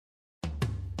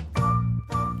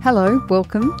Hello,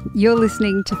 welcome. You're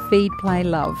listening to Feed, Play,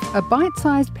 Love, a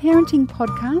bite-sized parenting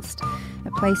podcast,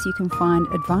 a place you can find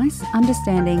advice,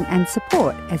 understanding and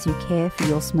support as you care for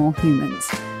your small humans.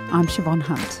 I'm Siobhan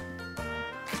Hunt.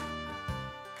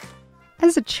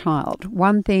 As a child,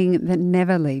 one thing that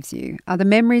never leaves you are the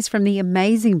memories from the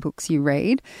amazing books you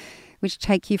read, which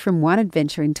take you from one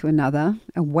adventure into another,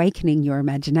 awakening your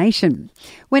imagination.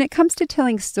 When it comes to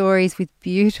telling stories with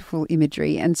beautiful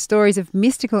imagery and stories of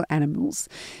mystical animals,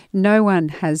 no one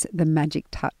has the magic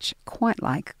touch quite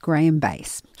like Graeme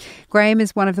Base. Graeme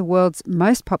is one of the world's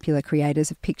most popular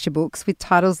creators of picture books with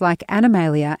titles like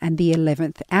Animalia and The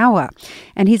 11th Hour.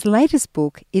 And his latest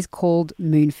book is called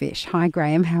Moonfish. Hi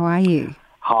Graeme, how are you?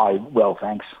 Hi, well,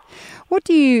 thanks. What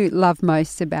do you love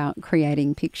most about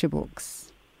creating picture books?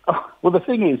 Oh, well, the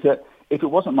thing is that if it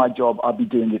wasn't my job, I'd be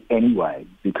doing it anyway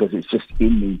because it's just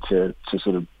in me to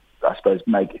sort of, I suppose,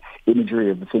 make imagery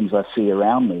of the things I see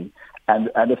around me. And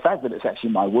the fact that it's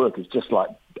actually my work is just like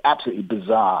absolutely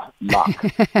bizarre luck.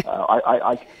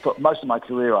 For most of my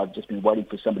career, I've just been waiting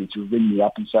for somebody to ring me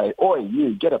up and say, "Oi,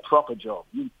 you, get a proper job.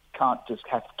 You can't just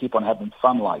have to keep on having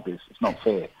fun like this. It's not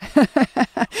fair."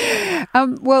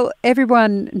 Well,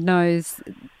 everyone knows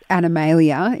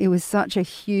Animalia. It was such a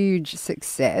huge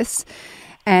success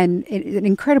and an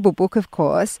incredible book, of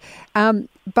course.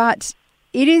 But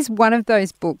it is one of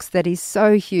those books that is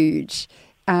so huge.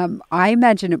 I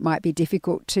imagine it might be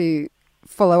difficult to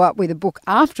follow up with a book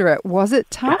after it. Was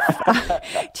it tough?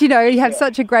 Do you have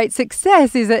such a great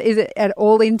success? Is it at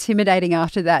all intimidating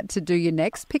after that to do your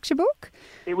next picture book?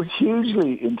 It was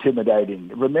hugely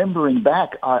intimidating. Remembering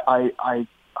back,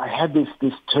 I had this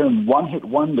term one-hit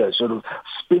wonder sort of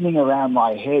spinning around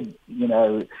my head,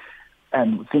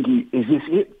 and thinking, is this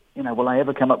it? Will I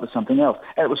ever come up with something else?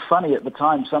 And it was funny at the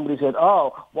time, somebody said,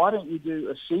 "Oh, why don't you do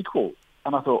a sequel?"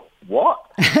 And I thought, what?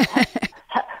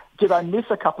 Did I miss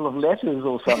a couple of letters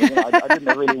or something? I didn't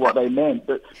know really what they meant,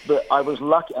 but I was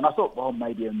lucky. And I thought, well,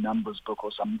 maybe a numbers book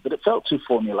or something, but it felt too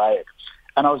formulaic.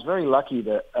 And I was very lucky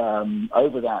that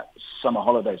over that summer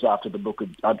holidays after the book,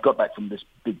 I'd got back from this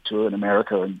big tour in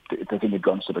America and the thing had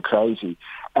gone sort of crazy.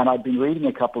 And I'd been reading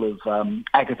a couple of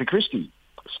Agatha Christie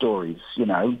stories, which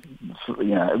are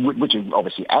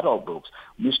obviously adult books,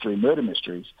 murder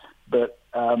mysteries. But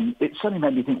it suddenly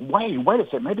made me think, wait a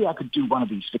second, maybe I could do one of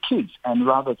these for kids. And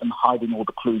rather than hiding all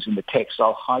the clues in the text,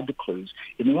 I'll hide the clues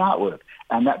in the artwork.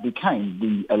 And that became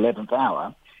The 11th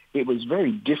Hour. It was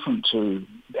very different to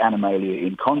Animalia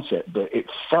in concept, but it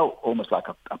felt almost like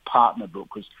a partner book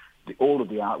because all of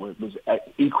the artwork was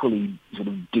equally sort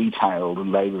of detailed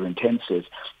and labor-intensive.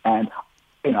 And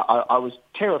I was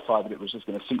terrified that it was just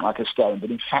going to sink like a stone, but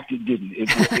in fact it didn't.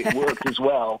 It worked as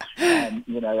well, and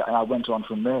I went on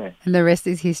from there. And the rest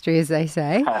is history, as they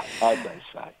say. As they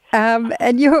say.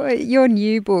 And your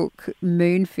new book,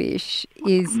 Moonfish,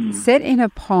 is set in a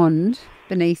pond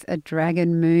beneath a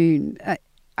dragon moon.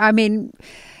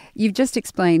 You've just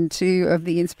explained two of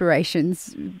the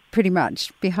inspirations pretty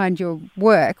much behind your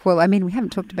work. Well, we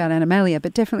haven't talked about Animalia,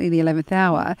 but definitely The 11th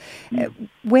Hour.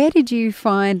 Where did you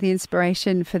find the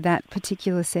inspiration for that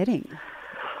particular setting?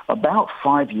 About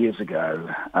 5 years ago,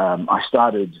 I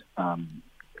started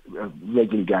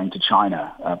regularly going to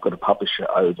China. I've got a publisher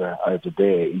over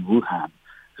there in Wuhan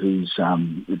who's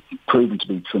proven to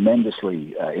be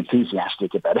tremendously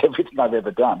enthusiastic about everything I've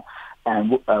ever done.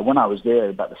 And when I was there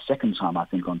about the second time, I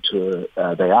think, on tour,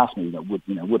 they asked me,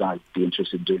 would I be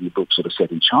interested in doing a book sort of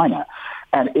set in China?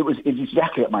 And it's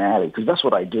exactly up my alley because that's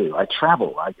what I do. I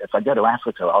travel. If I go to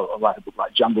Africa, I'll write a book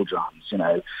like Jungle Drums.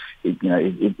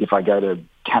 If I go to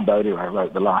Cambodia, I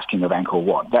wrote The Last King of Angkor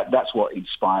Wat. That's what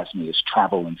inspires me, is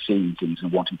travel and seeing things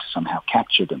and wanting to somehow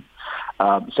capture them.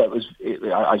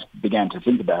 I began to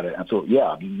think about it and thought,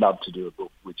 I'd love to do a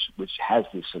book which has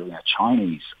this sort of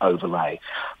Chinese overlay.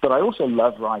 But I also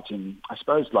love writing, I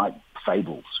suppose, like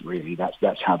fables, really.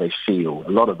 That's how they feel.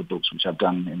 A lot of the books which I've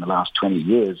done in the last 20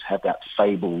 years have that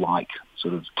fable-like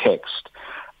sort of text.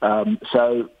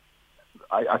 So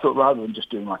I thought rather than just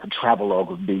doing like a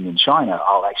travelogue of being in China,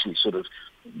 I'll actually sort of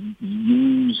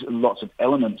use lots of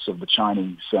elements of the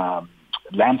Chinese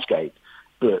landscape,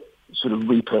 but sort of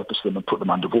repurpose them and put them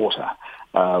underwater.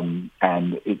 And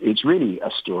it's really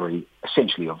a story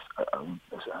essentially of,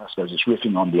 I suppose it's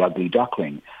riffing on The Ugly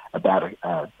Duckling, about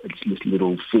this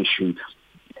little fish who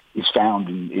is found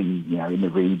in the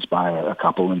reeds by a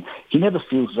couple, and he never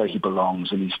feels as though he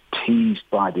belongs, and he's teased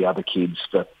by the other kids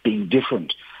for being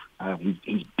different.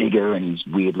 He's bigger and he's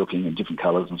weird looking and different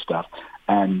colours and stuff,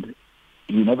 and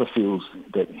he never feels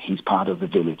that he's part of the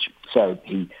village. So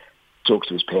he talks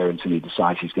to his parents and he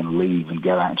decides he's going to leave and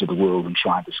go out into the world and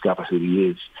try and discover who he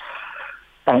is.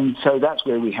 And so that's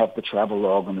where we have the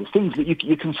travelogue and the things that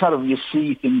you can sort of, you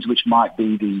see things which might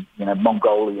be the,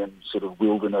 Mongolian sort of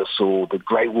wilderness or the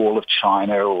Great Wall of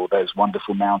China or those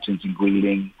wonderful mountains in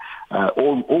Guilin,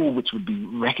 all which would be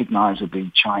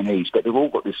recognizably Chinese, but they've all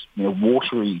got this,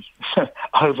 watery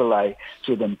overlay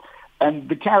to them. And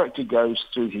the character goes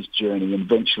through his journey and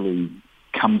eventually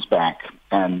comes back.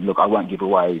 And look, I won't give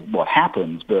away what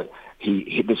happens, but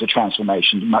there's a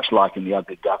transformation, much like in The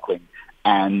Ugly Duckling.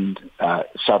 And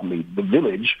suddenly the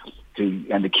village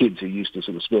and the kids who used to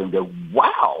sort of spur and go,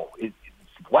 wow,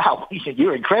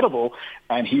 you're incredible.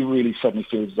 And he really suddenly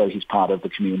feels as though he's part of the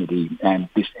community and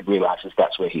realizes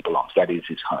that's where he belongs. That is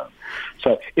his home.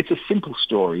 So it's a simple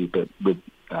story, but with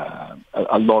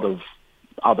a lot of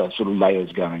other sort of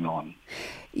layers going on.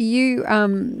 You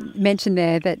mentioned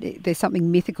there that there's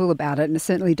something mythical about it, and it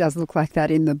certainly does look like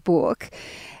that in the book.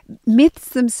 Myths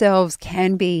themselves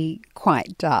can be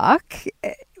quite dark.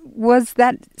 Was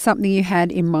that something you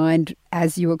had in mind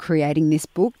as you were creating this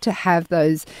book, to have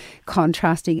those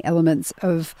contrasting elements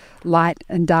of light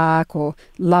and dark or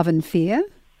love and fear?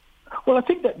 Well, I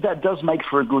think that does make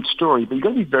for a good story, but you've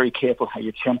got to be very careful how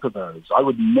you temper those. I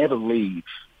would never leave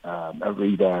a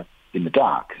reader in the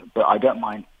dark, but I don't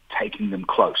mind taking them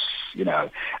close,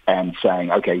 and saying,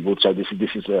 okay, well, so this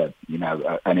is an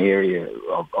area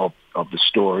of the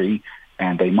story,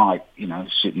 and they might,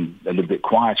 sit in a little bit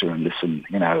quieter and listen,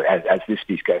 as this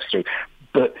piece goes through.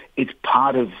 But it's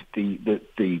part of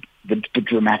the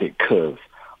dramatic curve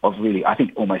of really, I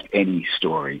think, almost any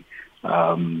story,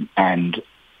 and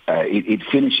it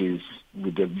finishes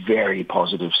with a very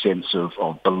positive sense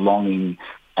of belonging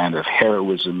and of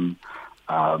heroism.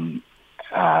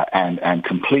 And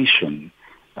completion,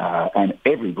 and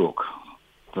every book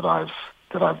that I've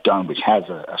done which has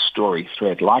a story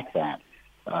thread like that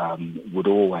would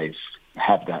always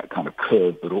have that kind of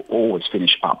curve, but will always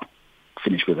finish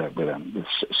with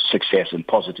success and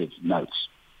positive notes.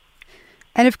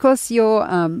 And of course, you're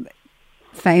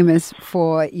famous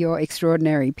for your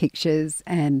extraordinary pictures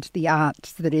and the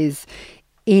art that is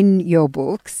in your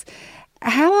books.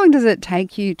 How long does it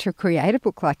take you to create a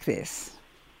book like this?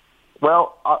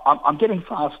 Well, I'm getting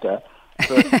faster.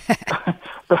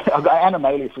 But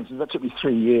Animalia, for instance, that took me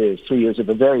 3 years. 3 years of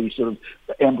a very sort of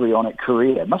embryonic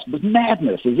career. It was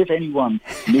madness, as if anyone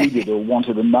needed or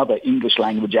wanted another English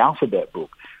language alphabet book.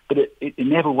 But it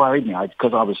never worried me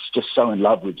because I was just so in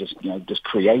love with just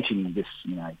creating this,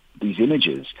 these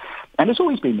images. And it's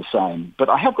always been the same. But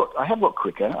I have got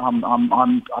quicker.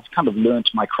 I've kind of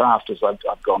learnt my craft as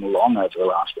I've gone along over the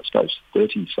last, I suppose,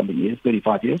 30-something years,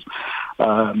 35 years.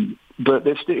 But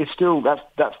it's still that's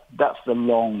the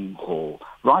long haul.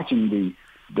 Writing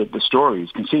the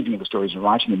stories, conceiving of the stories and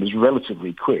writing them is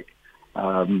relatively quick.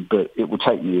 But it will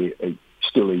take me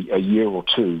still a year or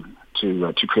two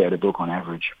to create a book on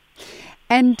average.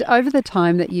 And over the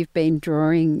time that you've been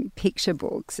drawing picture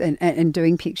books and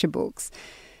doing picture books,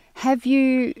 have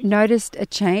you noticed a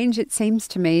change? It seems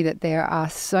to me that there are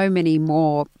so many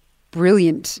more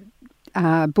brilliant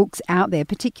books out there,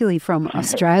 particularly from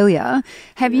Australia.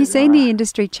 Have you seen the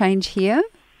industry change here?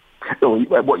 Well,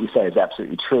 what you say is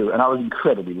absolutely true. And I was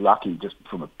incredibly lucky, just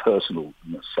from a personal,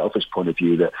 selfish point of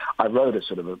view, that I rode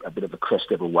a bit of a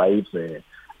crest of a wave there.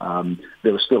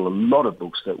 There were still a lot of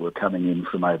books that were coming in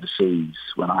from overseas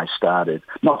when I started.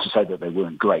 Not to say that they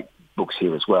weren't great books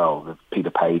here as well. Peter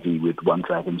Pavey with One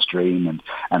Dragon's Dream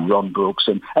and Ron Brooks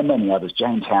and many others.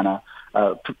 Jane Tanner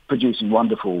producing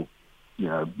wonderful,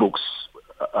 books,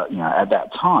 at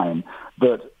that time.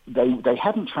 But they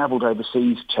hadn't travelled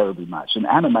overseas terribly much. And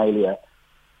Animalia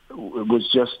was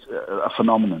just a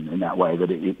phenomenon in that way,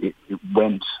 that it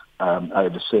went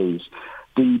overseas.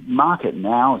 The market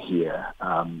now here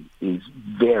is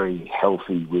very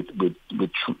healthy with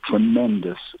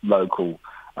tremendous local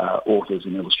authors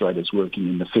and illustrators working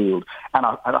in the field. And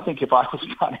I think if I was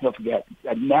starting off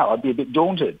now, I'd be a bit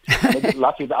daunted. I'm a bit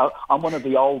lucky that I'm one of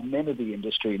the old men of the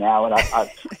industry now, and I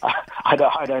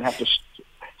don't have to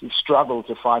struggle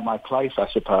to find my place, I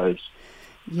suppose.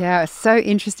 Yeah, so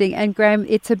interesting. And Graeme,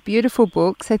 it's a beautiful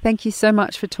book, so thank you so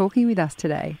much for talking with us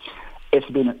today.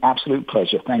 It's been an absolute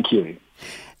pleasure. Thank you.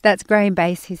 That's Graeme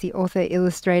Base. He's the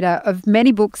author-illustrator of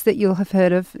many books that you'll have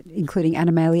heard of, including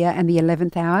Animalia and The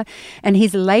 11th Hour. And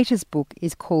his latest book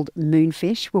is called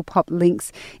Moonfish. We'll pop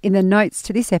links in the notes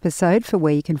to this episode for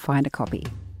where you can find a copy.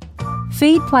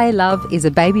 Feed, Play, Love is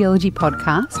a babyology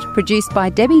podcast produced by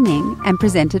Debbie Ning and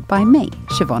presented by me,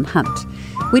 Siobhan Hunt.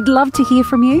 We'd love to hear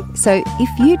from you, so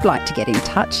if you'd like to get in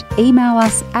touch, email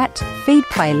us at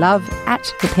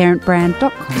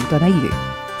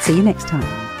feedplaylove@theparentbrand.com.au. See you next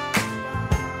time.